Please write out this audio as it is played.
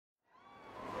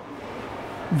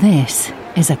This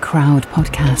is a Crowd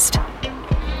podcast.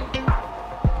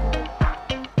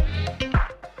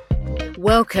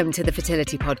 Welcome to the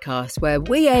Fertility Podcast, where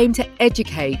we aim to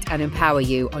educate and empower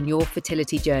you on your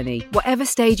fertility journey, whatever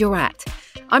stage you're at.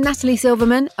 I'm Natalie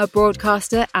Silverman, a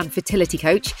broadcaster and fertility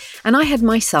coach, and I had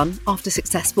my son after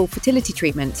successful fertility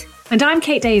treatment. And I'm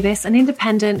Kate Davis, an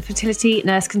independent fertility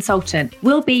nurse consultant.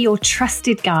 We'll be your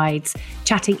trusted guides,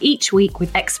 chatting each week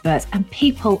with experts and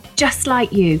people just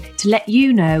like you to let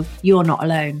you know you're not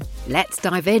alone. Let's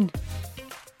dive in.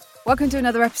 Welcome to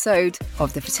another episode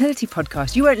of the Fertility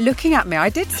Podcast. You weren't looking at me. I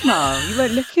did smile. You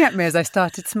weren't looking at me as I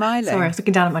started smiling. Sorry, I was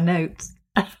looking down at my notes.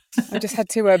 I just had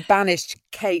to banish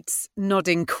Kate's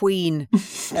nodding queen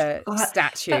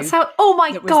statue.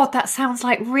 That sounds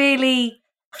like really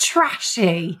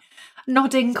trashy.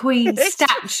 Nodding queen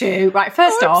statue. Right,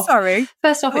 first off.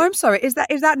 I'm sorry. Is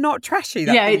that not trashy?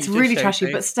 Yeah, it's really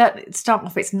trashy. But start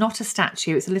off, it's not a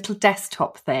statue. It's a little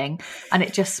desktop thing, and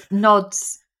it just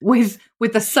nods with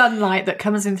the sunlight that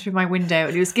comes in through my window.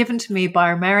 And it was given to me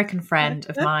by an American friend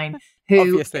of mine who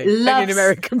obviously loves, an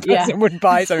American person would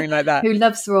buy something like that. Who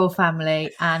loves the royal family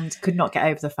and could not get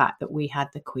over the fact that we had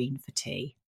the Queen for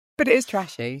tea. But it is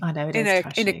trashy. I know it is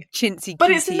trashy. In a chintzy, but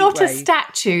it's not way. A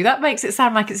statue. That makes it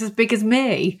sound like it's as big as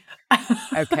me.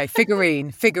 Okay,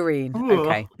 figurine. Ooh.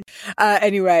 Okay.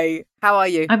 Anyway, how are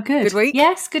you? I'm good. Good week?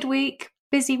 Yes, good week.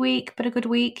 Busy week, but a good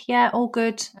week. Yeah, all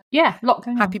good. Yeah, a lot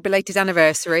going on. Happy belated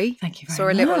anniversary. Thank you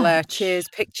very much. Saw a little cheers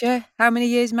picture. How many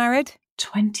years married?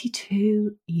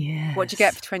 22 years. What'd you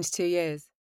get for 22 years?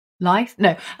 Life?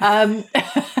 No.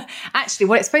 Actually,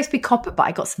 well, it's supposed to be copper, but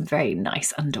I got some very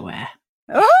nice underwear.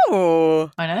 Oh,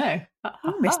 I know.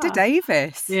 Oh, Mr.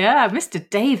 Davis. Yeah, Mr.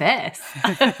 Davis.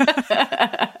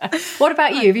 What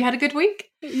about you? Have you had a good week?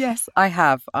 Yes, I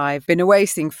have. I've been away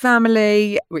seeing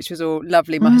family, which was all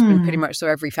lovely. My husband pretty much saw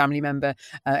every family member.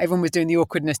 Everyone was doing the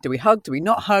awkwardness. Do we hug? Do we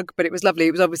not hug? But it was lovely.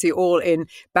 It was obviously all in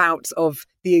bouts of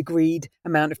the agreed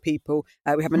amount of people.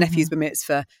 We had my nephew's bar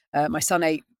mitzvah. My son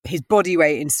ate his body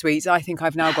weight in sweets. I think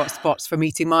I've now got spots from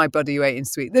eating my body weight in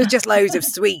sweets. There's just loads of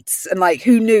sweets. And like,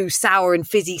 who knew sour and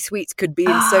fizzy sweets could be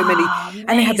in so many. Amazing.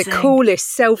 And they had the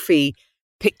coolest selfie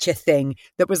picture thing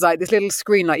that was like this little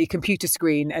screen, like your computer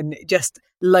screen, and just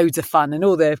loads of fun and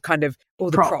all the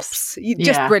props.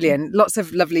 Just brilliant. Lots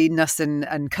of loveliness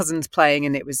and cousins playing,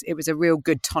 and it was a real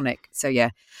good tonic. So yeah,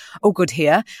 all good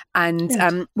here.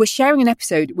 And we're sharing an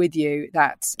episode with you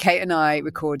that Kate and I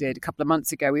recorded a couple of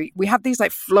months ago. We have these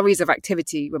like flurries of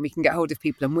activity when we can get hold of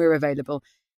people and we're available.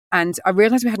 And I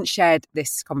realised we hadn't shared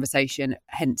this conversation,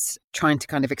 hence trying to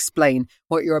kind of explain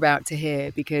what you're about to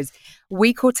hear, because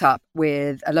we caught up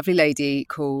with a lovely lady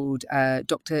called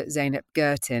Dr. Zeynep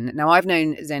Gurtin. Now, I've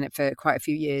known Zeynep for quite a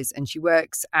few years, and she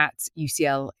works at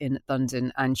UCL in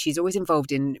London, and she's always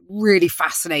involved in really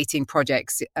fascinating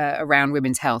projects around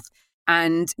women's health.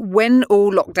 And when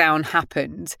all lockdown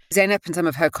happened, Zeynep and some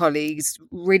of her colleagues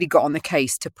really got on the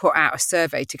case to put out a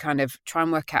survey to kind of try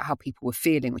and work out how people were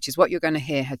feeling, which is what you're going to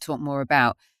hear her talk more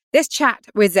about. This chat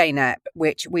with Zeynep,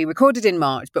 which we recorded in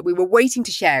March, but we were waiting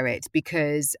to share it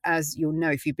because, as you'll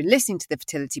know, if you've been listening to the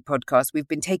Fertility Podcast, we've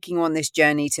been taking on this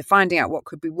journey to finding out what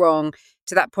could be wrong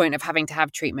to that point of having to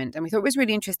have treatment. And we thought it was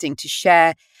really interesting to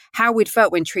share how we'd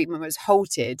felt when treatment was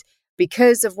halted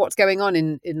because of what's going on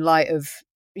in light of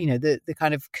the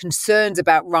kind of concerns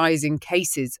about rising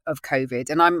cases of COVID.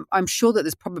 And I'm sure that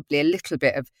there's probably a little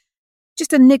bit of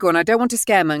just a niggle, and I don't want to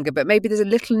scaremonger, but maybe there's a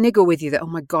little niggle with you that, oh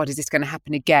my God, is this going to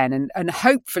happen again? And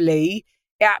hopefully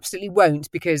it absolutely won't,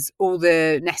 because all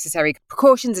the necessary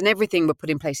precautions and everything were put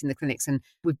in place in the clinics, and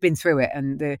we've been through it.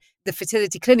 And the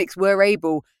fertility clinics were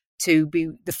able to be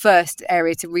the first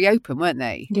area to reopen, weren't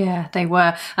they? Yeah, they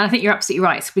were. And I think you're absolutely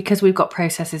right. It's because we've got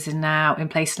processes in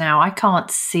place now. I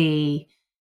can't see,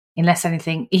 unless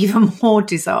anything even more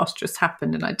disastrous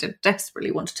happened, and I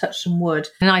desperately want to touch some wood.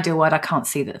 In an ideal world, I can't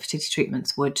see that the fertility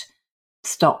treatments would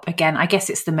stop again. I guess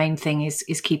it's the main thing is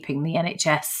keeping the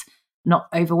NHS not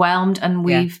overwhelmed, and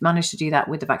we've managed to do that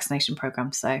with the vaccination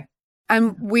programme.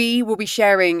 And we will be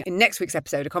sharing in next week's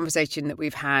episode a conversation that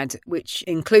we've had, which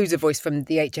includes a voice from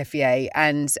the HFEA.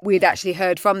 And we'd actually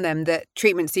heard from them that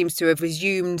treatment seems to have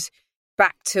resumed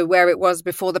back to where it was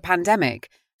before the pandemic.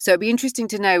 So it'd be interesting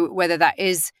to know whether that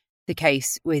is the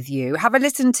case with you. Have a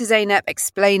listen to Zeynep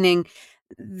explaining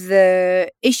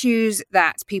the issues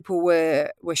that people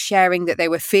were sharing that they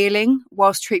were feeling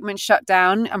whilst treatment shut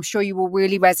down. I'm sure you will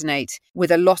really resonate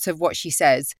with a lot of what she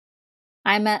says.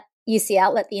 I'm at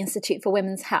UCL at the Institute for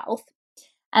Women's Health.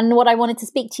 And what I wanted to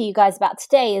speak to you guys about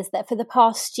today is that for the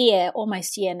past year,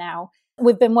 almost year now,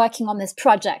 we've been working on this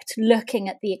project looking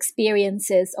at the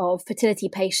experiences of fertility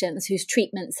patients whose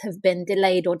treatments have been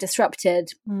delayed or disrupted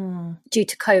due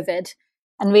to COVID,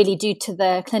 and really due to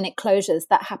the clinic closures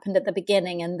that happened at the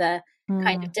beginning and the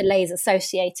kind of delays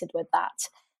associated with that,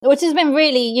 which has been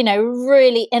really,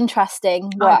 really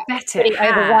interesting work. I bet pretty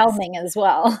overwhelming as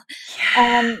well.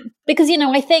 Yeah. Because,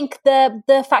 I think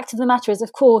the fact of the matter is,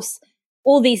 of course,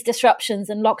 all these disruptions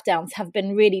and lockdowns have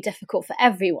been really difficult for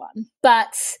everyone.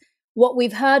 But what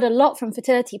we've heard a lot from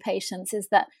fertility patients is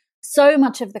that so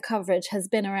much of the coverage has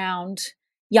been around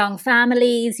young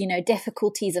families,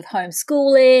 difficulties of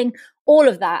homeschooling, all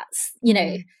of that,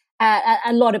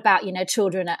 a lot about,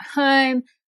 children at home.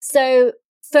 So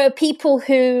for people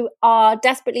who are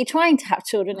desperately trying to have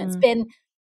children, it's been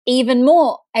even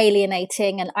more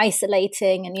alienating and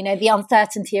isolating. And, the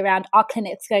uncertainty around, are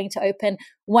clinics going to open?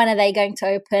 When are they going to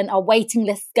open? Are waiting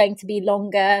lists going to be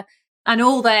longer? And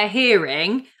all they're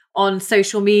hearing on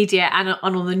social media and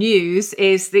on the news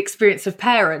is the experience of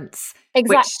parents.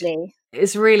 Exactly.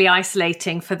 Is really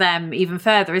isolating for them even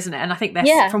further, isn't it? And I think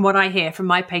from what I hear from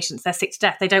my patients, they're sick to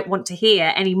death. They don't want to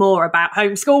hear any more about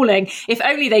homeschooling. If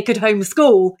only they could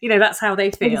homeschool, that's how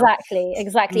they feel.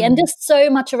 Exactly. And just so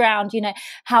much around,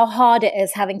 how hard it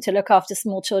is having to look after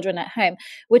small children at home,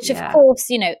 which of course,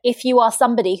 if you are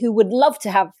somebody who would love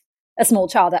to have a small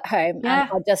child at home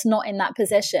and are just not in that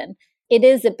position, it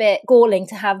is a bit galling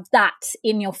to have that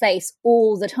in your face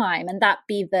all the time and that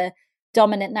be the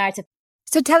dominant narrative.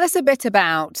 So tell us a bit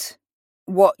about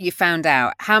what you found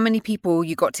out, how many people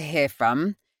you got to hear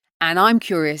from. And I'm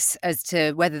curious as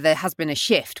to whether there has been a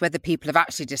shift, whether people have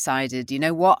actually decided, you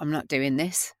know what, I'm not doing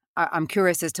this. I'm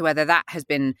curious as to whether that has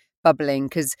been bubbling,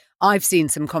 because I've seen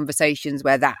some conversations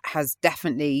where that has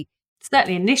definitely...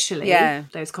 Certainly initially,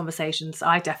 those conversations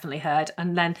I definitely heard.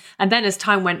 And then as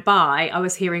time went by, I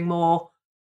was hearing more,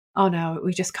 oh no,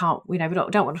 we just can't, we don't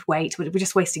want to wait. We're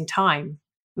just wasting time.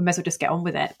 We may as well just get on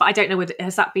with it. But I don't know,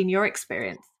 has that been your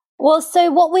experience? Well, so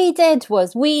what we did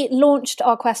was we launched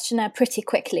our questionnaire pretty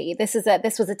quickly. This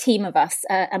was a team of us,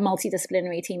 a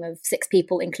multidisciplinary team of 6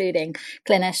 people, including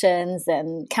clinicians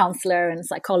and counsellor and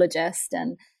psychologist.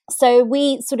 And so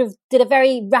we sort of did a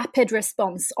very rapid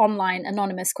response online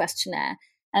anonymous questionnaire.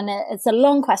 And it's a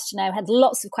long questionnaire, had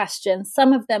lots of questions.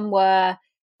 Some of them were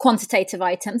quantitative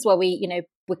items where we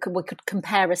could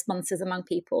compare responses among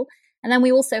people. And then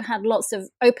we also had lots of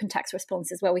open text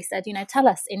responses where we said, tell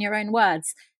us in your own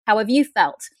words, how have you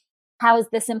felt? How has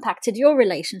this impacted your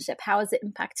relationship? How has it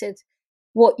impacted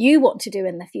what you want to do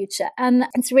in the future? And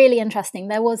it's really interesting.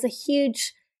 There was a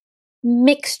huge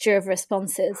mixture of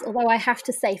responses, although I have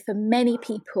to say for many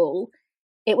people,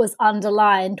 it was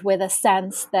underlined with a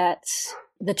sense that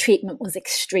the treatment was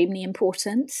extremely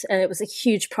important and it was a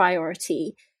huge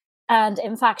priority. And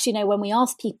in fact, when we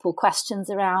asked people questions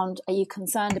around, are you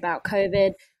concerned about COVID?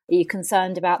 Are you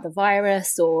concerned about the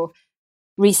virus or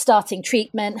restarting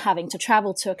treatment, having to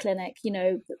travel to a clinic?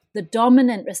 The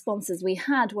dominant responses we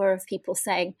had were of people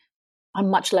saying, I'm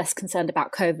much less concerned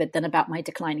about COVID than about my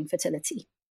declining fertility.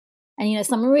 And,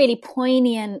 some really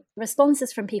poignant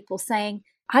responses from people saying,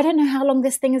 I don't know how long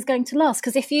this thing is going to last.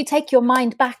 Because if you take your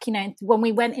mind back, when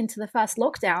we went into the first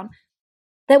lockdown,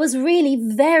 there was really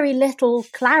very little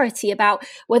clarity about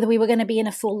whether we were going to be in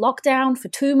a full lockdown for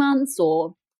 2 months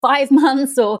or 5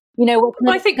 months or, Well,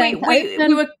 I think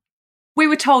we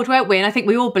were told, weren't we? And I think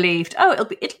we all believed, it'll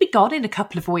be gone in a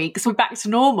couple of weeks. We're back to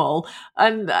normal.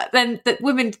 And then the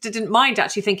women didn't mind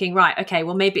actually thinking, right, okay,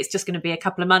 well, maybe it's just going to be a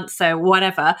couple of months. So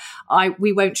whatever,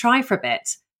 we won't try for a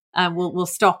bit. We'll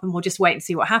stop and we'll just wait and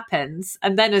see what happens.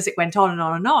 And then as it went on and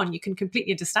on and on, you can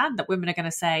completely understand that women are going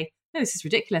to say, no, this is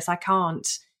ridiculous. I can't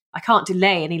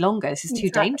delay any longer. This is too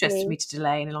dangerous for me to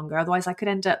delay any longer. Otherwise I could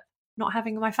end up not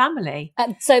having my family.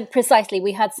 So precisely,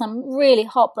 we had some really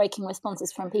heartbreaking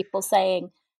responses from people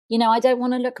saying, I don't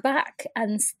want to look back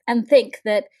and think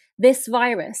that this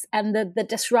virus and the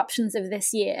disruptions of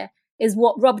this year is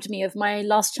what robbed me of my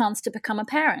last chance to become a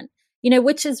parent,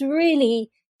 which is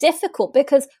really difficult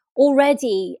because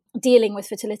already dealing with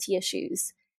fertility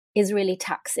issues is really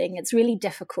taxing. It's really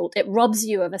difficult. It robs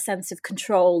you of a sense of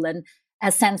control and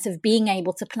a sense of being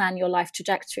able to plan your life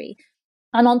trajectory.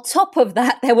 And on top of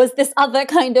that, there was this other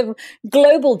kind of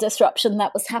global disruption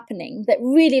that was happening that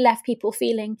really left people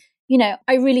feeling,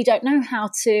 I really don't know how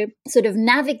to sort of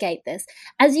navigate this.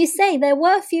 As you say, there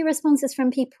were a few responses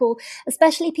from people,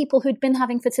 especially people who'd been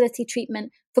having fertility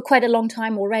treatment for quite a long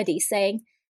time already, saying,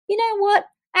 you know what?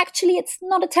 actually, it's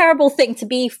not a terrible thing to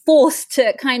be forced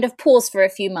to kind of pause for a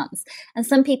few months. And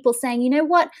some people saying, you know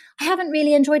what, I haven't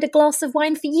really enjoyed a glass of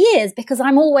wine for years because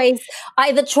I'm always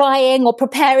either trying or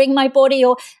preparing my body,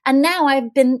 and now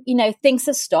I've been, things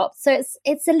have stopped. So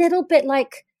it's a little bit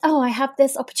like, oh, I have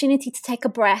this opportunity to take a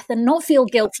breath and not feel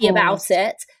guilty about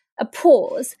it, a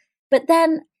pause. But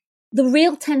then the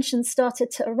real tension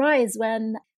started to arise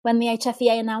when the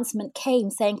HFEA announcement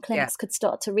came saying clinics could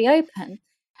start to reopen.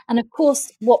 And of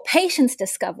course, what patients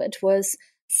discovered was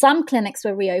some clinics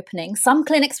were reopening, some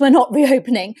clinics were not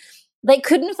reopening. They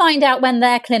couldn't find out when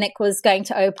their clinic was going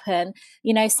to open.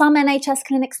 Some NHS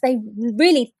clinics, they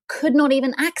really could not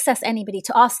even access anybody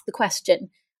to ask the question,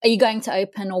 are you going to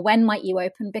open or when might you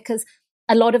open? Because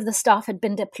a lot of the staff had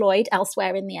been deployed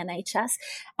elsewhere in the NHS.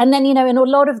 And then, in a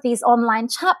lot of these online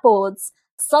chat boards,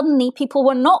 suddenly people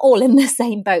were not all in the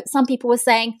same boat. Some people were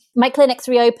saying, my clinic's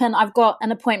reopen, I've got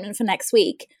an appointment for next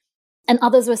week. And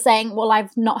others were saying, well,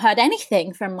 I've not heard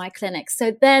anything from my clinic.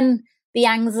 So then the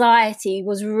anxiety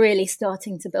was really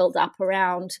starting to build up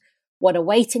around what a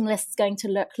waiting list is going to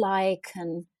look like.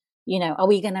 And, are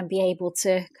we going to be able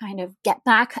to kind of get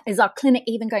back? Is our clinic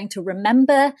even going to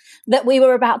remember that we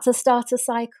were about to start a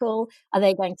cycle? Are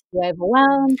they going to be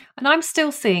overwhelmed? And I'm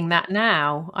still seeing that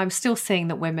now. I'm still seeing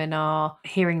that women are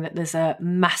hearing that there's a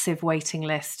massive waiting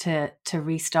list to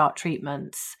restart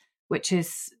treatments, which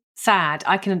is sad.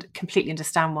 I can completely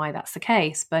understand why that's the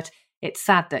case, but it's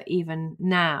sad that even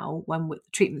now, when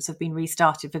treatments have been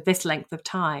restarted for this length of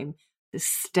time, there's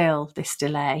still this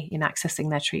delay in accessing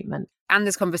their treatment. And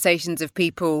there's conversations of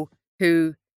people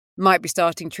who might be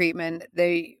starting treatment.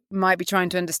 They might be trying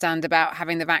to understand about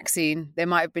having the vaccine. They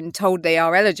might have been told they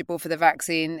are eligible for the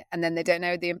vaccine, and then they don't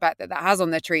know the impact that has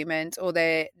on their treatment, or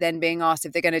they're then being asked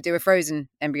if they're going to do a frozen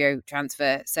embryo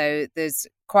transfer. So there's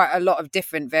quite a lot of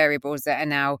different variables that are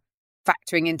now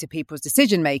factoring into people's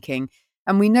decision making.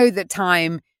 And we know that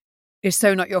time is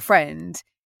so not your friend.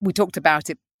 We talked about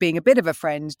it being a bit of a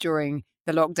friend during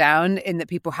the lockdown, in that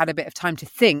people had a bit of time to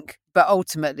think, but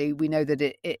ultimately we know that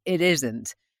it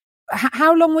isn't.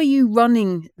 How long were you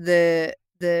running the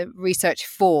research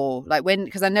for? Like when?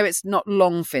 Because I know it's not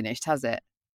long finished, has it?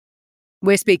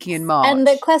 We're speaking in March. And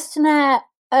the questionnaire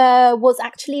was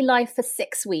actually live for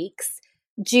 6 weeks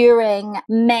during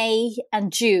May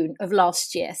and June of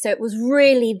last year. So it was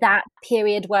really that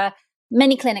period where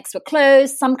many clinics were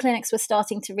closed, some clinics were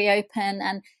starting to reopen.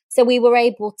 And so we were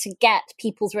able to get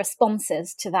people's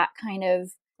responses to that kind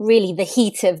of really the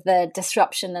heat of the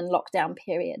disruption and lockdown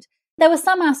period. There were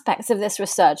some aspects of this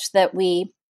research that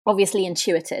we obviously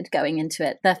intuited going into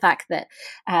it. The fact that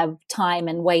time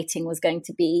and waiting was going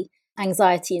to be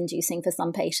anxiety inducing for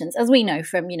some patients, as we know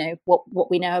from, what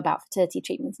we know about fertility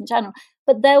treatments in general.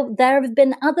 But there have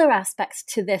been other aspects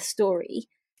to this story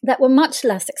that were much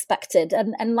less expected.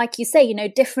 And like you say,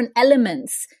 different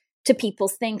elements to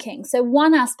people's thinking. So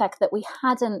one aspect that we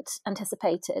hadn't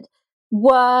anticipated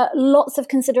were lots of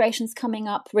considerations coming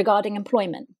up regarding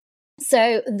employment.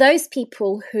 So those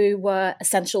people who were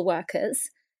essential workers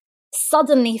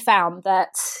suddenly found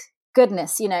that,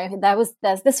 goodness,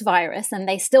 there's this virus and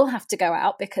they still have to go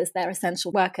out because they're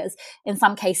essential workers, in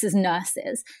some cases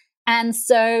nurses. And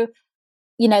so,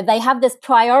 they have this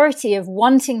priority of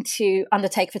wanting to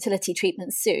undertake fertility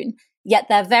treatments soon, yet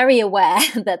they're very aware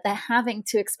that they're having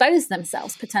to expose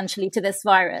themselves potentially to this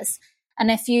virus.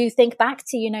 And if you think back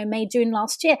to, May, June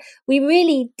last year, we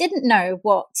really didn't know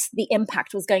what the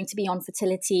impact was going to be on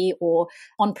fertility or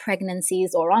on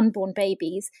pregnancies or unborn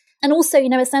babies. And also,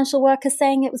 essential workers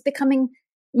saying it was becoming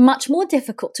much more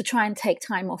difficult to try and take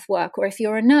time off work, or if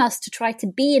you're a nurse, to try to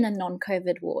be in a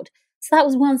non-COVID ward. So that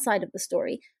was one side of the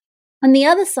story. And the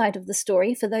other side of the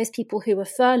story, for those people who were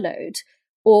furloughed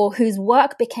or whose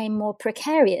work became more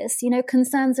precarious,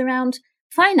 concerns around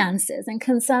finances and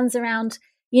concerns around,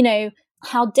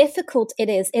 how difficult it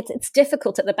is. It's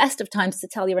difficult at the best of times to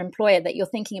tell your employer that you're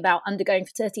thinking about undergoing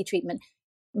fertility treatment.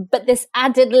 But this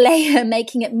added layer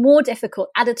making it more difficult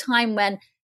at a time when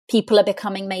people are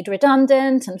becoming made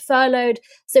redundant and furloughed.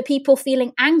 So people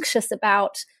feeling anxious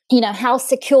about, how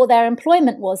secure their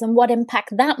employment was and what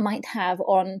impact that might have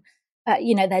on,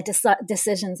 their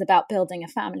decisions about building a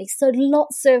family. So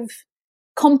lots of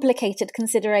complicated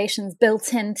considerations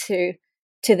built into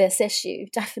this issue,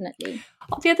 definitely.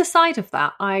 On the other side of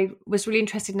that, I was really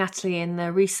interested, Natalie, in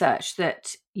the research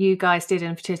that you guys did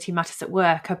in Fertility Matters at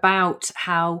Work about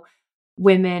how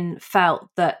women felt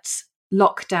that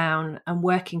lockdown and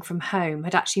working from home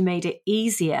had actually made it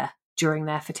easier during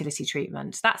their fertility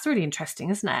treatment. That's really interesting,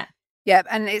 isn't it? Yeah,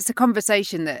 and it's a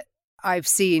conversation that I've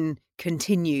seen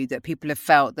continue, that people have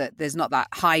felt that there's not that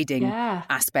hiding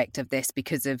aspect of this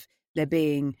because of there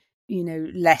being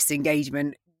less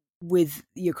engagement with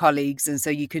your colleagues, and so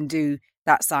you can do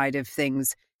that side of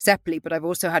things separately. But I've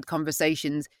also had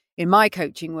conversations in my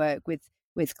coaching work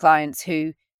with clients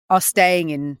who are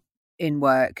staying in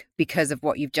work because of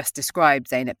what you've just described,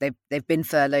 Zainab. They've been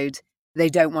furloughed. They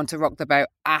don't want to rock the boat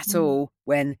at all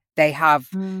when they have,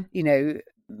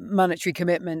 monetary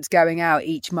commitments going out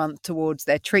each month towards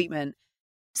their treatment.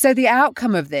 So the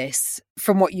outcome of this,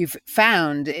 from what you've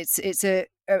found, it's a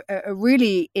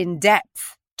really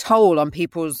in-depth toll on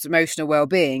people's emotional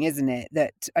well-being, isn't it?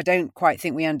 That I don't quite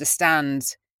think we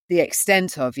understand the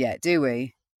extent of yet, do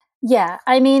we? Yeah,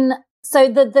 I mean, so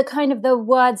the kind of the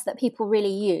words that people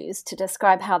really use to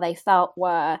describe how they felt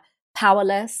were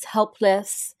powerless,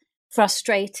 helpless,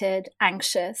 frustrated,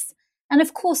 anxious. And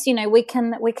of course, we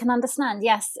can understand,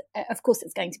 yes, of course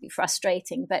it's going to be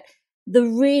frustrating, but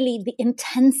the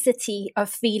intensity of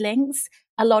feelings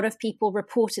a lot of people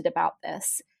reported about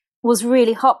this was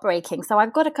really heartbreaking. So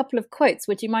I've got a couple of quotes.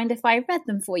 Would you mind if I read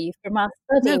them for you from our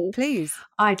study? No, please.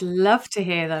 I'd love to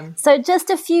hear them. So just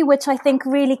a few which I think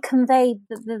really conveyed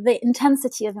the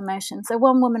intensity of emotion. So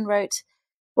one woman wrote,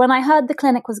 "When I heard the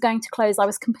clinic was going to close, I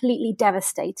was completely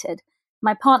devastated.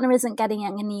 My partner isn't getting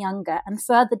any younger, and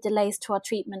further delays to our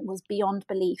treatment was beyond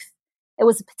belief. It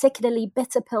was a particularly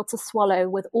bitter pill to swallow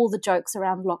with all the jokes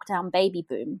around lockdown baby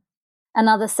boom."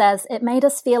 Another says, "It made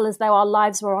us feel as though our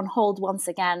lives were on hold once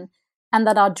again, and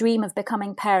that our dream of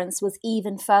becoming parents was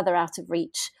even further out of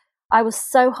reach. I was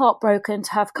so heartbroken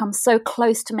to have come so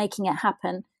close to making it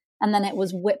happen, and then it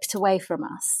was whipped away from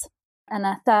us." And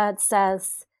a third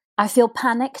says, "I feel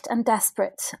panicked and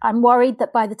desperate. I'm worried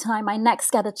that by the time I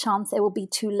next get a chance, it will be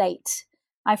too late.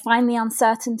 I find the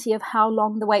uncertainty of how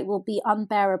long the wait will be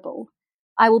unbearable.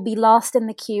 I will be last in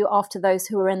the queue after those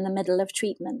who are in the middle of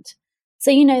treatment." So,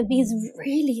 these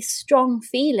really strong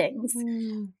feelings.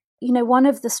 One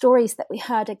of the stories that we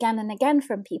heard again and again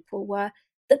from people were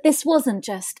that this wasn't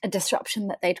just a disruption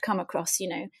that they'd come across,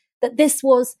 that this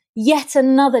was yet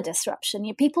another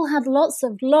disruption. People had lots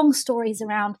of long stories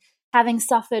around having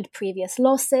suffered previous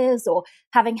losses or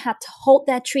having had to halt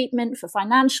their treatment for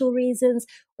financial reasons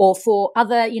or for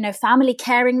other, family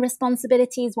caring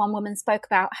responsibilities. One woman spoke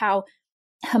about how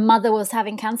her mother was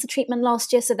having cancer treatment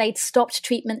last year, so they'd stopped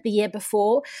treatment the year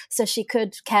before so she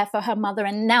could care for her mother,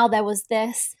 and now there was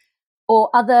this.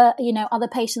 Or other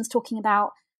patients talking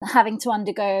about having to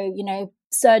undergo,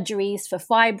 surgeries for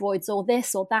fibroids or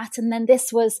this or that, and then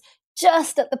this was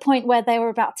just at the point where they were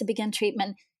about to begin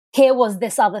treatment. Here was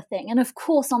this other thing, and of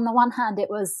course, on the one hand, it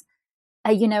was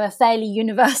a fairly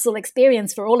universal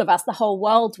experience for all of us. The whole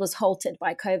world was halted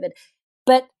by COVID,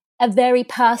 but a very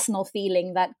personal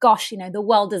feeling that, gosh, the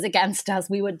world is against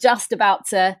us. We were just about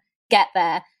to get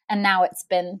there, and now it's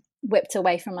been whipped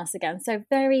away from us again. So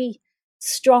very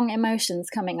strong emotions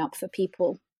coming up for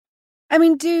people. I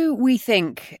mean, do we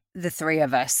think, the three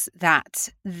of us, that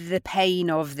the pain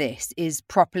of this is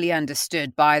properly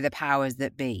understood by the powers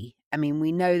that be? I mean,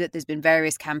 we know that there's been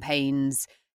various campaigns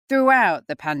throughout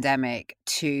the pandemic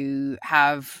to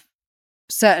have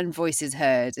certain voices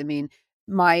heard. I mean,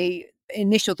 my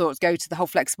initial thoughts go to the whole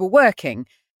flexible working.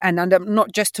 And I'm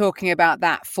not just talking about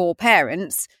that for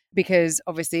parents, because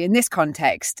obviously in this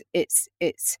context, it's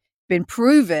been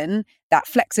proven that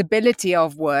flexibility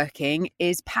of working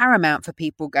is paramount for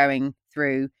people going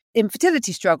through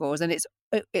infertility struggles. And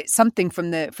it's something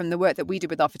from the work that we did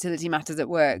with our Fertility Matters at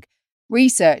Work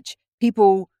research.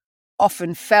 People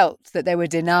often felt that they were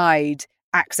denied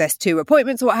access to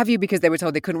appointments or what have you because they were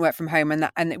told they couldn't work from home,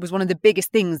 and it was one of the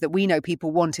biggest things that we know people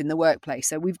want in the workplace.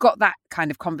 So we've got that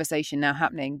kind of conversation now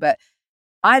happening, but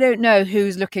I don't know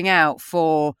who's looking out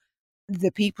for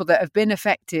the people that have been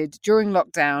affected during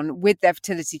lockdown with their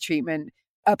fertility treatment,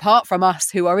 apart from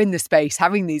us who are in the space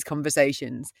having these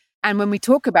conversations. And when we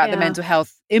talk about the mental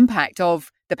health impact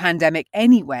of the pandemic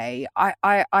anyway,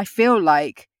 I feel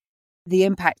like the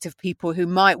impact of people who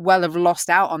might well have lost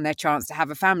out on their chance to have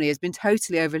a family has been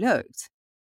totally overlooked.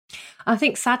 I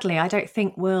think, sadly, I don't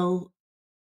think we'll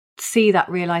see that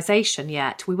realization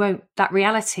yet. That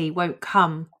reality won't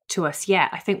come to us yet.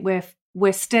 I think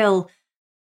we're still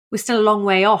a long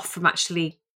way off from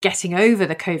actually getting over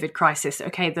the COVID crisis.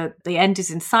 Okay, the end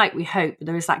is in sight, we hope.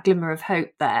 There is that glimmer of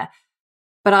hope there.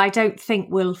 But I don't think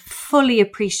we'll fully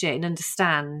appreciate and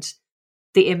understand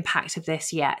the impact of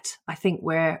this yet. I think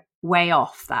we're way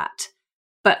off that.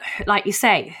 But like you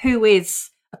say, who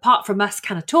is, apart from us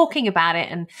kind of talking about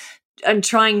it and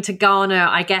trying to garner,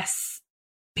 I guess,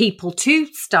 people to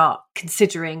start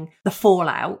considering the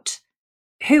fallout,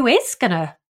 who is going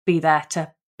to be there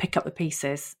to pick up the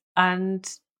pieces?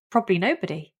 And probably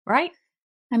nobody, right?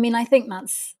 I mean, I think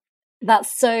that's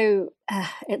That's so,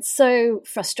 it's so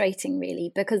frustrating,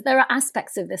 really, because there are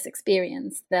aspects of this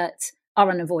experience that are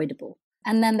unavoidable.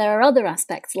 And then there are other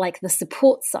aspects like the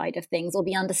support side of things, or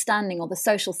the understanding, or the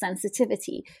social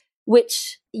sensitivity,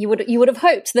 which you would have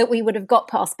hoped that we would have got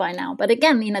past by now. But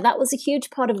again, that was a huge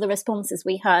part of the responses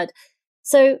we heard.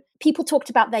 So people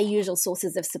talked about their usual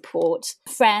sources of support: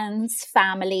 friends,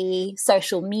 family,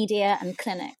 social media, and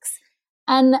clinics.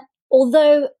 And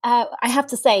although I have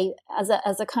to say, as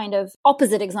a kind of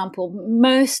opposite example,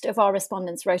 most of our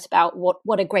respondents wrote about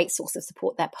what a great source of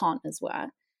support their partners were.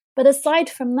 But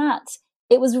aside from that,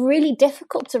 it was really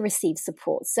difficult to receive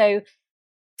support. So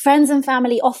friends and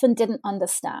family often didn't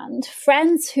understand.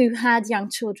 Friends who had young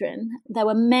children, there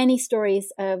were many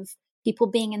stories of people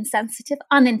being insensitive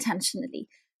unintentionally.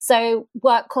 So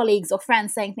work colleagues or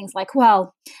friends saying things like,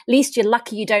 well, at least you're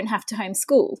lucky you don't have to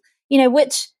homeschool,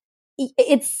 which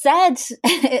it's said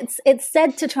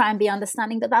to try and be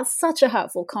understanding, but that's such a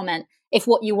hurtful comment if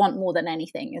what you want more than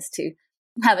anything is to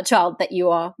have a child that you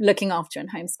are looking after and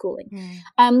homeschooling.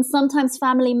 Sometimes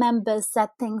family members said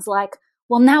things like,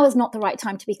 well, now is not the right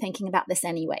time to be thinking about this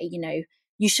anyway.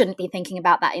 You shouldn't be thinking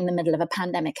about that in the middle of a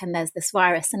pandemic and there's this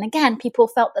virus. And again, people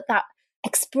felt that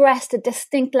expressed a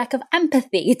distinct lack of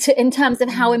empathy in terms of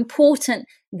how important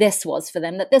this was for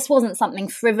them, that this wasn't something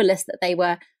frivolous that they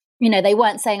were, they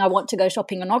weren't saying, I want to go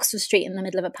shopping on Oxford Street in the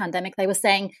middle of a pandemic. They were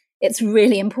saying, it's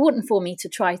really important for me to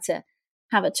try to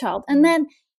have a child. And then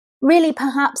really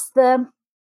perhaps the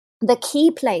key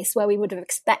place where we would have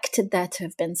expected there to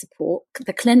have been support,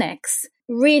 the clinics,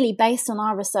 really based on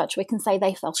our research, we can say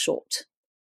they fell short.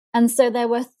 And so there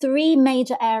were 3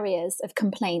 major areas of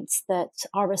complaints that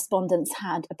our respondents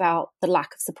had about the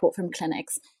lack of support from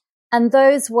clinics. And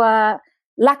those were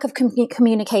lack of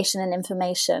communication and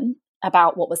information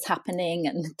about what was happening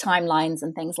and timelines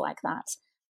and things like that.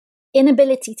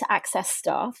 Inability to access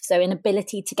staff, so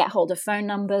inability to get hold of phone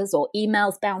numbers or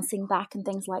emails bouncing back and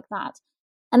things like that.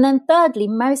 And then thirdly,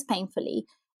 most painfully,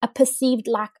 a perceived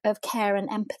lack of care and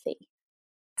empathy.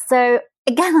 So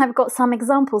again, I've got some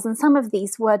examples, and some of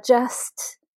these were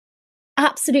just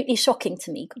absolutely shocking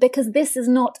to me because this is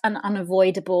not an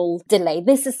unavoidable delay.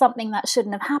 This is something that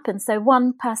shouldn't have happened. So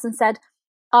one person said,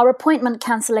 our appointment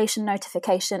cancellation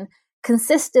notification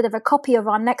consisted of a copy of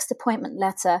our next appointment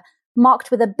letter marked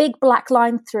with a big black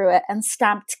line through it and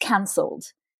stamped cancelled.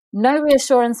 No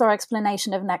reassurance or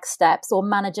explanation of next steps or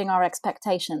managing our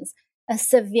expectations. A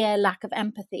severe lack of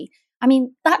empathy. I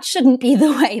mean, that shouldn't be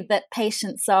the way that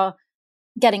patients are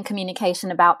getting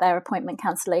communication about their appointment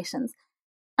cancellations.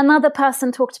 Another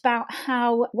person talked about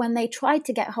how when they tried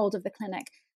to get hold of the clinic,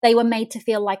 they were made to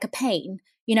feel like a pain.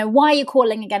 Why are you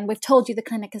calling again? We've told you the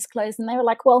clinic is closed. And they were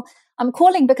like, well, I'm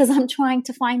calling because I'm trying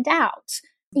to find out.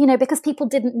 Because people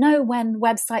didn't know when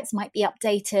websites might be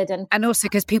updated. And also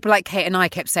because people like Kate and I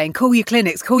kept saying, call your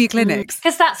clinics.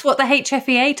 Because that's what the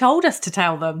HFEA told us to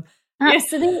tell them.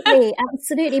 Absolutely,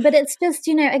 absolutely. But it's just,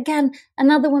 again,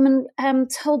 another woman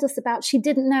told us about, she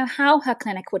didn't know how her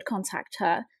clinic would contact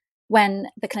her when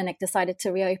the clinic decided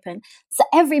to reopen. So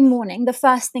every morning, the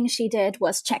first thing she did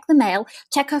was check the mail,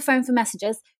 check her phone for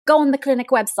messages, go on the clinic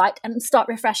website and start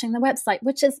refreshing the website,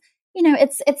 which is,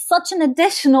 it's such an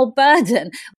additional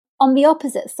burden. On the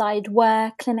opposite side,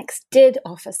 where clinics did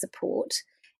offer support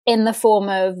in the form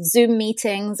of Zoom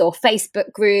meetings or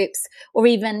Facebook groups or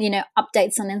even,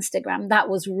 updates on Instagram, that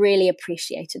was really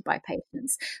appreciated by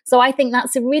patients. So I think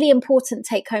that's a really important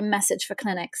take-home message for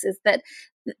clinics, is that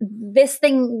these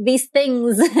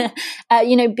things,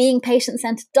 being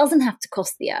patient-centered doesn't have to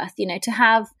cost the earth. To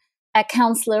have a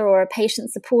counsellor or a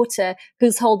patient supporter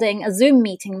who's holding a Zoom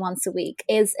meeting once a week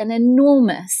is an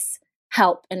enormous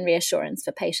help and reassurance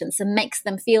for patients and makes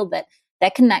them feel that they're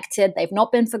connected, they've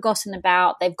not been forgotten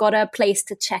about, they've got a place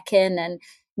to check in and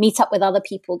meet up with other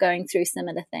people going through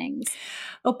similar things.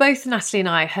 Well, both Natalie and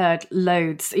I heard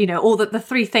loads, all the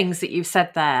 3 things that you've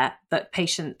said there, that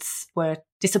patients were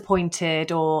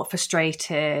disappointed or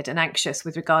frustrated and anxious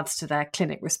with regards to their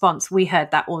clinic response. We heard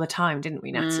that all the time, didn't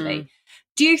we, Natalie?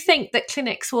 Do you think that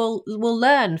clinics will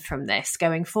learn from this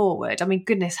going forward? I mean,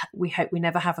 goodness, we hope we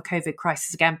never have a COVID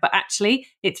crisis again, but actually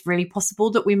it's really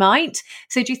possible that we might.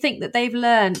 So do you think that they've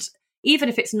learned, even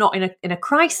if it's not in a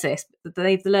crisis, that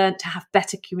they've learned to have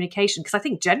better communication? Because I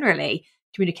think generally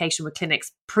communication with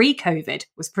clinics pre-COVID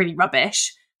was pretty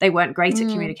rubbish. They weren't great at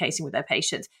communicating with their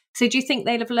patients. So do you think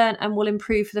they'll have learned and will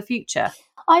improve for the future?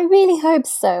 I really hope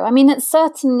so. I mean, it's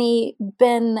certainly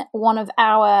been one of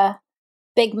our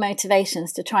big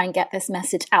motivations to try and get this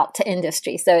message out to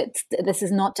industry. So this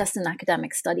is not just an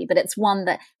academic study, but it's one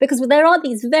that, because there are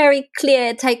these very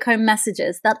clear take-home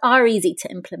messages that are easy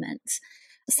to implement.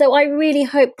 So I really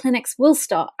hope clinics will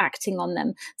start acting on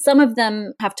them. Some of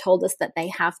them have told us that they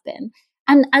have been.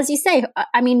 And as you say,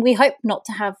 I mean, we hope not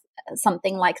to have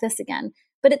something like this again,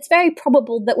 but it's very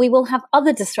probable that we will have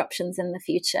other disruptions in the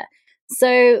future.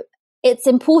 So it's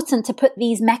important to put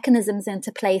these mechanisms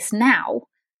into place now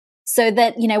so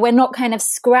that, you know, we're not kind of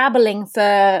scrabbling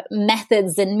for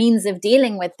methods and means of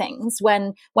dealing with things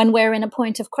when we're in a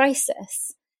point of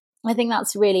crisis. I think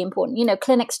that's really important. You know,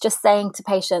 clinics just saying to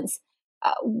patients,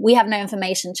 we have no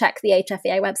information, check the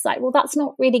HFEA website. Well, that's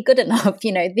not really good enough.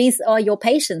 You know, these are your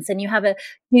patients and you have a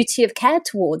duty of care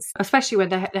towards. Especially when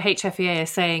the HFEA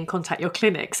is saying contact your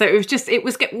clinic. So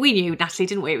we knew, Natalie,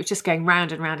 didn't we? It was just going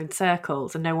round and round in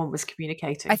circles and no one was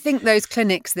communicating. I think those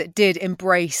clinics that did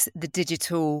embrace the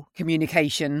digital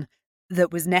communication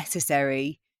that was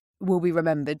necessary will be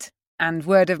remembered. And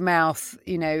word of mouth,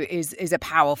 you know, is a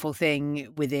powerful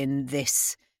thing within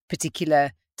this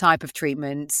particular type of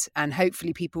treatment, and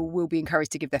hopefully people will be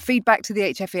encouraged to give their feedback to the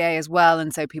HFEA as well,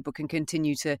 and so people can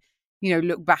continue to, you know,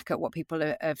 look back at what people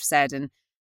have said and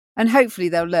hopefully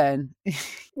they'll learn.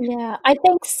 Yeah, I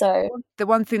think so. The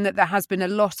one thing that there has been a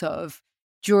lot of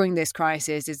during this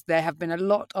crisis is there have been a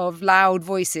lot of loud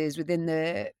voices within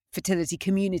the fertility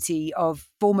community of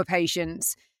former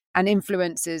patients and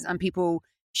influencers and people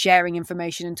sharing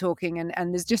information and talking,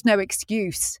 and there's just no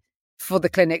excuse for the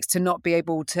clinics to not be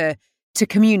able to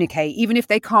communicate. Even if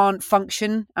they can't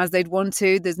function as they'd want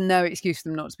to, there's no excuse for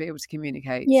them not to be able to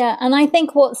communicate. Yeah, and I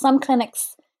think what some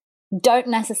clinics don't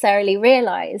necessarily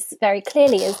realise very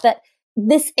clearly is that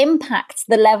this impacts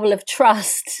the level of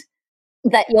trust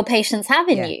that your patients have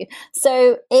in you.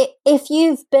 So if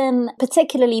you've been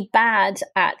particularly bad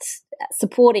at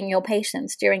supporting your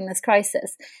patients during this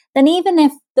crisis, then even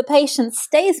if the patient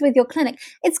stays with your clinic,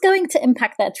 it's going to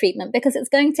impact their treatment because it's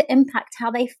going to impact how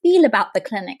they feel about the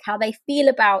clinic, how they feel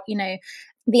about, you know,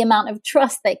 the amount of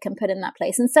trust they can put in that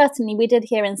place. And certainly we did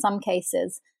hear in some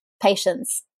cases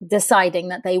patients deciding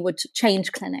that they would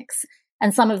change clinics.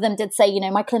 And some of them did say, you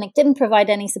know, my clinic didn't provide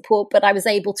any support, but I was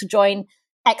able to join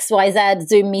XYZ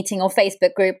Zoom meeting or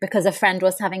Facebook group because a friend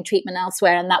was having treatment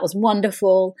elsewhere, and that was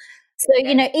wonderful. So,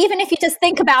 you know, even if you just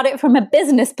think about it from a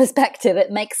business perspective, it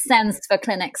makes sense for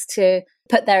clinics to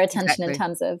put their attention in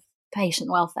terms of patient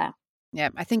welfare. Yeah,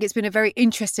 I think it's been a very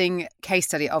interesting case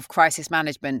study of crisis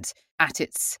management at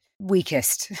its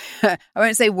weakest. I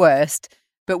won't say worst,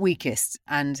 but weakest.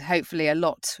 And hopefully a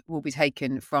lot will be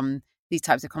taken from these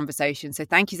types of conversations. So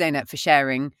thank you, Zeynep, for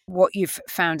sharing what you've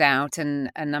found out. And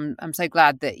I'm so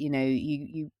glad that, you know,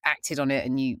 you acted on it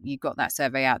and you got that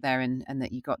survey out there and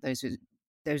that you got those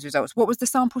results. What was the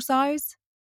sample size?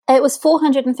 It was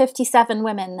 457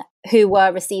 women who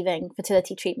were receiving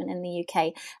fertility treatment in the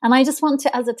UK. And I just want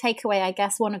to, as a takeaway, I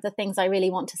guess one of the things I really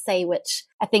want to say, which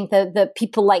I think the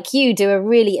people like you do a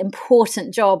really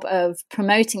important job of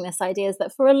promoting this idea, is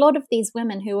that for a lot of these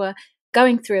women who were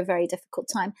going through a very difficult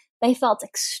time, they felt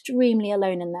extremely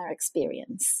alone in their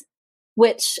experience,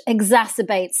 which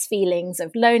exacerbates feelings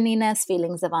of loneliness,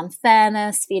 feelings of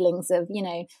unfairness, feelings of, you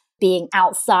know, being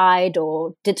outside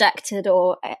or dejected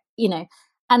or, you know,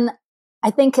 and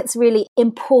I think it's really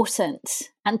important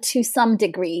and to some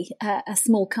degree a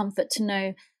small comfort to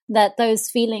know that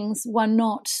those feelings were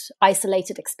not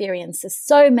isolated experiences.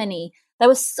 There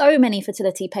were so many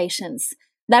fertility patients.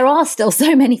 There are still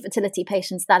so many fertility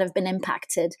patients that have been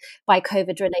impacted by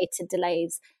COVID-related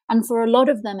delays. And for a lot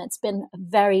of them, it's been a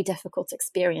very difficult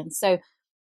experience. So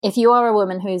if you are a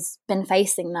woman who's been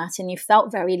facing that and you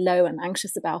felt very low and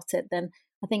anxious about it, then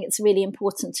I think it's really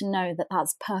important to know that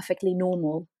that's perfectly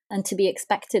normal and to be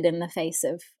expected in the face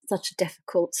of such a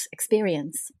difficult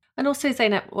experience. And also,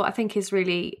 Zeynep, what I think is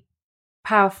really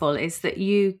powerful is that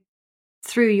you,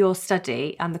 through your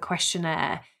study and the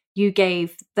questionnaire, you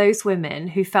gave those women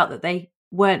who felt that they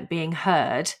weren't being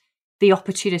heard the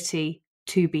opportunity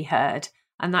to be heard.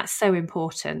 And that's so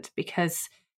important because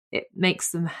it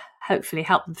makes them hopefully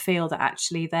help them feel that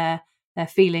actually their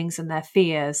feelings and their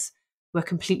fears were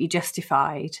completely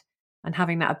justified, and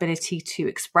having that ability to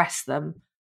express them,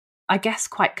 I guess,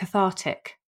 quite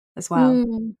cathartic as well.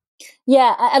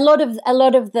 Yeah, a lot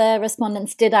of the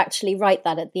respondents did actually write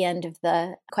that at the end of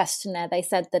the questionnaire. They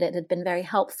said that it had been very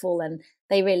helpful and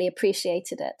they really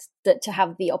appreciated it, that to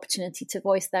have the opportunity to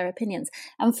voice their opinions.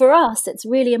 And for us, it's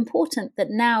really important that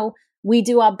now we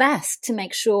do our best to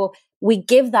make sure we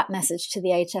give that message to the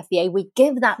HFEA, we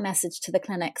give that message to the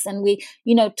clinics, and we,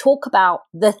 you know, talk about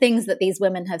the things that these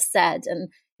women have said, and,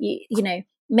 you know,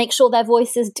 make sure their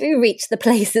voices do reach the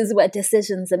places where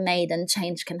decisions are made and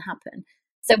change can happen.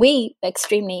 So we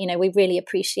extremely, you know, we really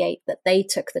appreciate that they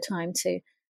took the time to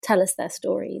tell us their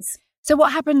stories. So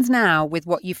what happens now with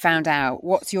what you found out?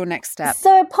 What's your next step?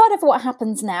 So part of what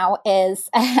happens now is,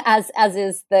 as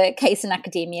is the case in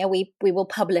academia, we will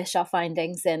publish our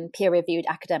findings in peer-reviewed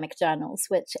academic journals,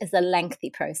 which is a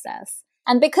lengthy process.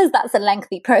 And because that's a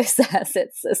lengthy process, it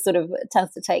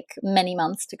tends to take many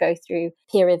months to go through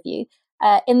peer review.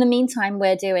 In the meantime,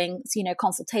 we're doing,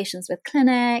 consultations with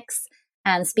clinics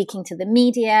and speaking to the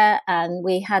media. And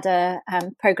we had a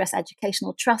Progress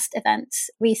Educational Trust event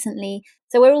recently.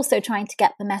 So we're also trying to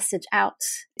get the message out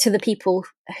to the people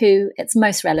who it's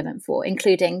most relevant for,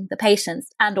 including the patients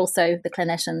and also the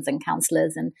clinicians and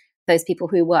counsellors and those people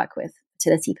who work with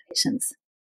fertility patients.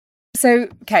 So,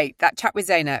 Kate, that chat with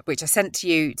Zeynep, which I sent to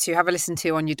you to have a listen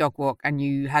to on your dog walk, and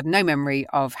you had no memory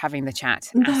of having the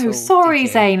chat. No, sorry,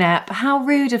 Zeynep. How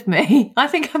rude of me. I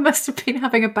think I must have been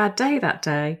having a bad day that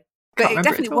day. But it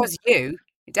definitely was you.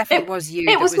 It definitely was you.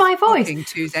 It was my voice. Talking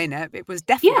to Zeynep. It was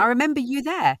definitely, I remember you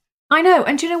there. I know.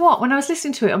 And do you know what? When I was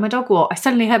listening to it on my dog walk, I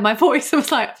suddenly heard my voice. I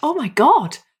was like, oh my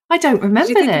God, I don't remember this.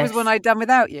 Did you think it was one I'd done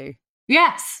without you?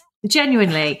 Yes.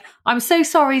 Genuinely. I'm so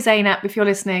sorry, Zeynep, if you're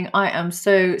listening. I am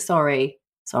so sorry.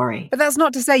 Sorry. But that's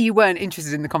not to say you weren't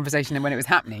interested in the conversation when it was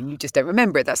happening. You just don't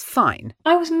remember it. That's fine.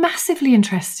 I was massively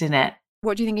interested in it.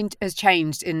 What do you think has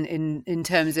changed in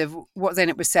terms of what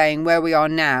Zeynep was saying, where we are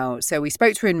now? So we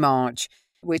spoke to her in March.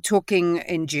 We're talking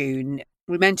in June.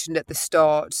 We mentioned at the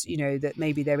start, that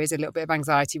maybe there is a little bit of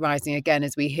anxiety rising again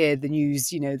as we hear the news,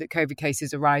 that COVID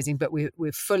cases are rising, but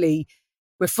we're fully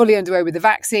underway with the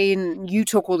vaccine. You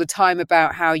talk all the time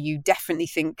about how you definitely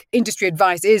think industry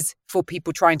advice is for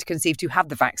people trying to conceive to have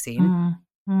the vaccine.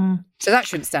 So that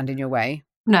shouldn't stand in your way.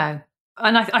 No.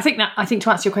 And I think to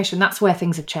answer your question, that's where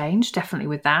things have changed, definitely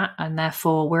with that. And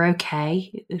therefore we're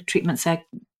okay. The treatments are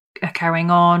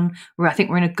carrying on. I think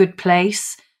we're in a good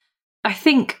place. I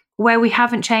think where we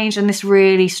haven't changed, and this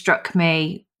really struck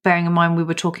me, bearing in mind we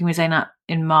were talking with Zeynep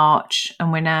in March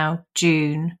and we're now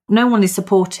June, no one is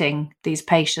supporting these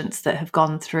patients that have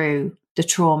gone through the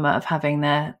trauma of having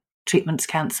their treatments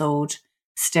cancelled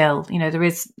still. There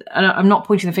is, and I'm not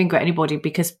pointing the finger at anybody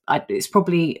because it's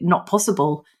probably not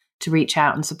possible to reach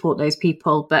out and support those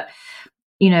people. But,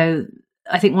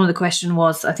 I think one of the questions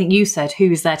was, I think you said,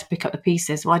 who is there to pick up the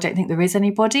pieces? Well, I don't think there is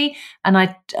anybody. And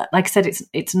like I said,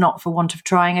 it's not for want of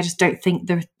trying. I just don't think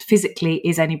there physically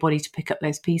is anybody to pick up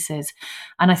those pieces.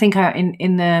 And I think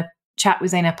in the chat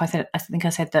with Zeynep, I think I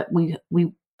said that we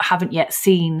haven't yet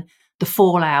seen the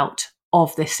fallout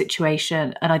of this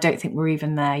situation. And I don't think we're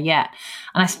even there yet.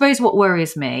 And I suppose what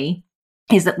worries me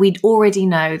is that we'd already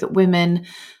know that women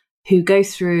who go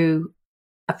through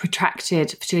a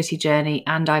protracted fertility journey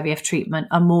and IVF treatment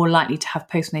are more likely to have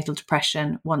postnatal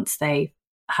depression once they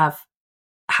have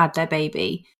had their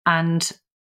baby. And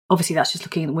obviously that's just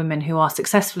looking at women who are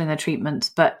successful in their treatments.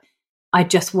 But I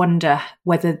just wonder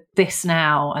whether this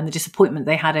now and the disappointment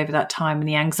they had over that time and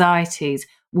the anxieties,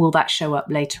 will that show up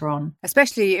later on?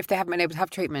 Especially if they haven't been able to have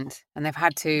treatment and they've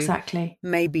had to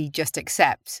maybe just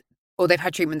accept, or they've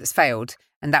had treatment that's failed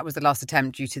and that was the last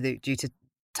attempt due to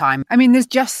time. I mean, there's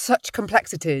just such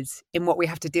complexities in what we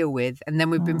have to deal with. And then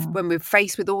when we're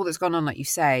faced with all that's gone on, like you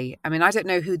say, I mean, I don't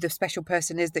know who the special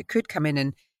person is that could come in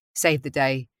and save the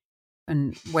day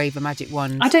and wave a magic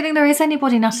wand. I don't think there is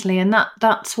anybody, Natalie, and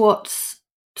that's what's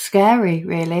scary,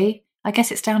 really. I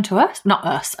guess it's down to us, not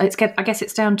us. I guess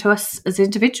it's down to us as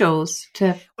individuals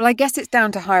to... Well, I guess it's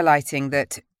down to highlighting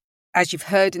that, as you've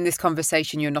heard in this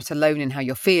conversation, you're not alone in how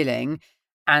you're feeling.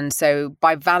 And so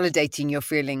by validating your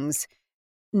feelings,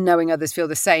 knowing others feel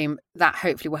the same, that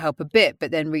hopefully will help a bit,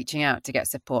 but then reaching out to get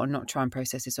support and not try and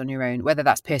process this on your own, whether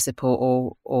that's peer support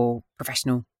or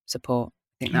professional support.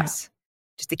 I think that's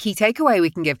just the key takeaway we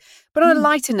can give. But on a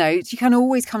lighter note, you can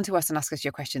always come to us and ask us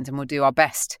your questions and we'll do our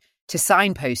best to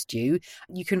signpost you.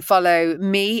 You can follow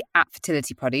me at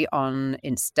FertilityPoddy on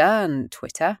Insta and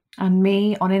Twitter. And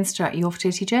me on Insta at Your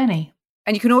Fertility Journey.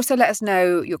 And you can also let us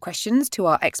know your questions to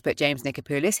our expert, James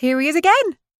Nikopoulos. Here he is again.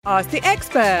 Ask the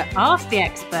expert. Ask the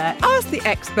expert. Ask the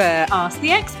expert. Ask the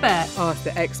expert. Ask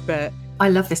the expert. I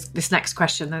love this next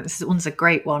question. This one's a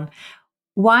great one.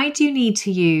 Why do you need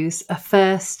to use a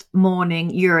first morning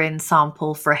urine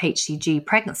sample for a HCG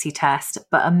pregnancy test,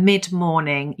 but a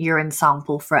mid-morning urine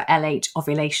sample for a LH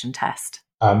ovulation test?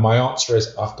 My answer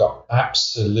is I've got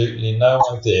absolutely no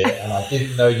idea, and I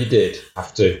didn't know you did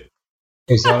have to.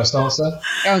 Is the honest answer?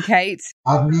 Oh, Kate.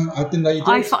 I didn't know you did.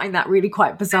 I find that really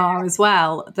quite bizarre as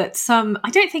well, that some, I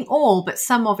don't think all, but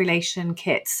some ovulation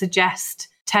kits suggest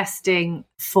testing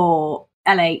for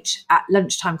LH at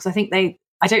lunchtime, because I think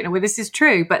I don't know whether this is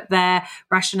true, but their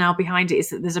rationale behind it is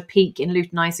that there's a peak in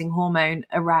luteinizing hormone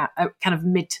around kind of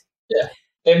mid. Yeah.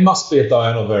 It must be a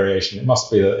diurnal variation. It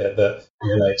must be the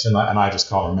LH, and I just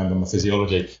can't remember my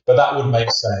physiology. But that would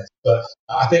make sense. But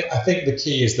I think the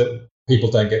key is that people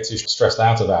don't get too stressed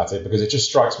out about it, because it just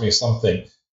strikes me as something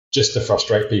just to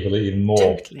frustrate people even more.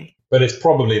 Totally. But it's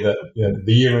probably that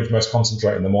the urine's most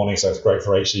concentrated in the morning, so it's great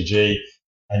for HCG,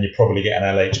 and you probably get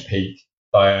an LH peak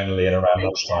diurnally and around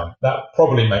lunchtime. That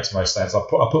probably makes most sense.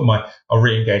 I'll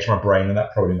re-engage my brain, and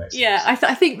that probably makes sense. Yeah,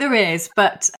 I think there is,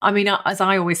 but I mean, as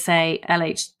I always say,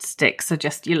 LH sticks are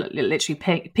just you're literally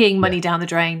peeing money down the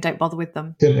drain. Don't bother with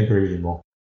them. Couldn't agree with you more.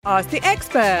 Ask the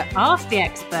expert. Ask the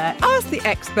expert. Ask the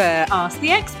expert. Ask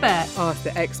the expert. Ask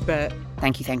the expert.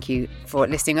 Thank you for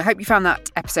listening. I hope you found that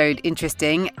episode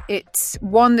interesting. It's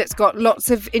one that's got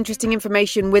lots of interesting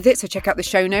information with it, so check out the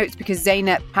show notes, because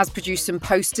Zeynep has produced some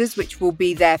posters which will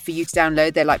be there for you to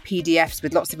download. They're like PDFs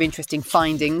with lots of interesting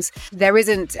findings. There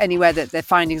isn't anywhere that the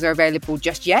findings are available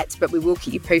just yet, but we will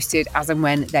keep you posted as and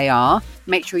when they are.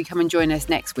 Make sure you come and join us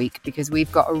next week, because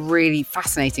we've got a really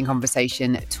fascinating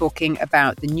conversation talking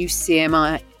about the new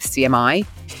CMI,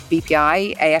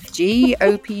 BPI, AFG,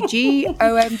 OPG,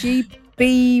 OMG,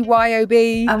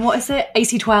 BYOB. And what is it?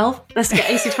 AC12? Let's get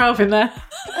AC12 in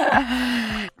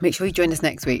there. Make sure you join us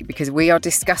next week, because we are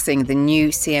discussing the new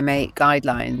CMA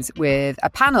guidelines with a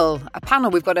panel.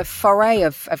 We've got a foray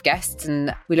of guests,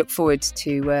 and we look forward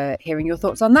to hearing your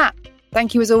thoughts on that.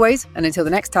 Thank you as always, and until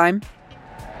the next time.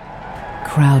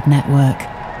 Crowd Network,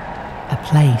 a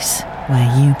place where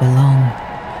you belong.